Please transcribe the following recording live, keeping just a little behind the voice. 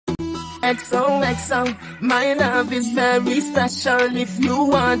XOXO. My love is very special. If you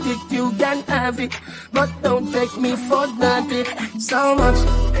want it, you can have it. But don't take me for granted. So much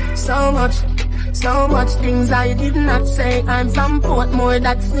things I did not say. I'm from Portmore,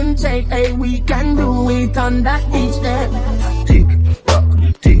 that's in J.A. We can do it on that beach there. Tick tock,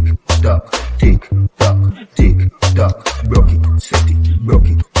 tick tock, tick tock, tick tock. Broke it, set it, broke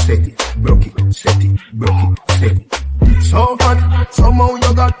it, set it, broke it, set it, broke it, set it. So hot, somehow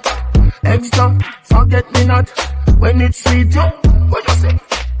you got extra. Forget me not when it's sweet. Yo, what you say?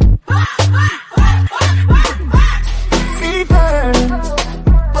 Fever,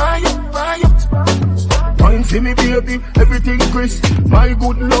 fire. Wine see me baby, everything crisp. My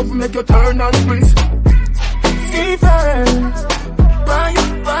good love make you turn and crisp. Fever, fire.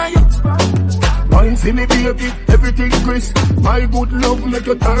 Wine see me baby, everything crisp. My good love make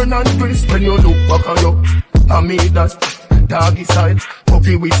you turn and crisp. When you look back on you, I made that doggy style,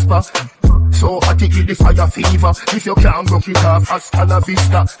 puppy whisper. So hot it give the fire fever. If you can't broke it off, hasta la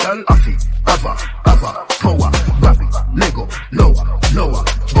vista. Tell Afi, Abba, power, grab it, Lego, lower,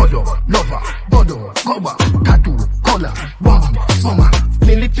 bodo, lover, cover, tattoo, color, bomb, summer.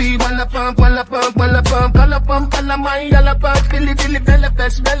 Millipede, walla pump, color pump, color my yalla pump, Philly, bella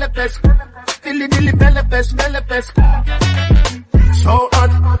pest. Philly, bella pest. So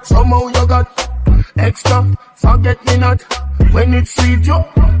hot, somehow you got extra. Forget me not when it's sweet. Yo,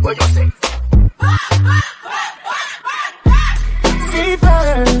 what you say?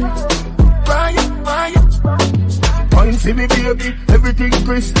 Fever, fire. Wine see me baby, everything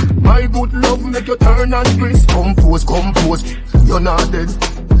crisp. My good love make you turn and crisp. Compose, you're not dead.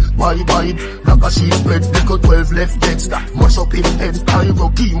 Vibe, like a sheep spread. Little 12 left dead, that mash up in head. I go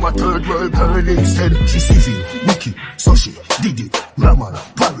give my third world girl instead. She civil, Wiki, Soshi, Diddy, Raman,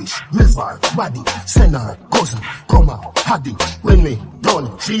 Parish, River, Body, Senna, Cousin, come out, Haddy. When me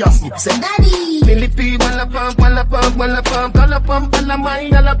done, she ask me, say Daddy. Millipede, walla pump, color pump, color my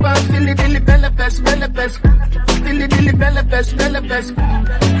yalla pump, Philly, bella pest. Philly, bella pest.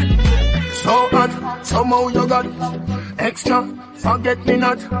 So hot, somehow you got extra. Forget me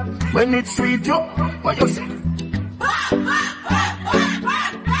not when it's sweet. Yo, what you say?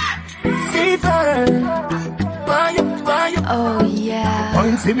 Fever, fire. Oh yeah.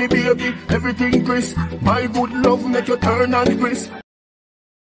 Wine see me baby, everything crisp. My good love make you turn and crisp.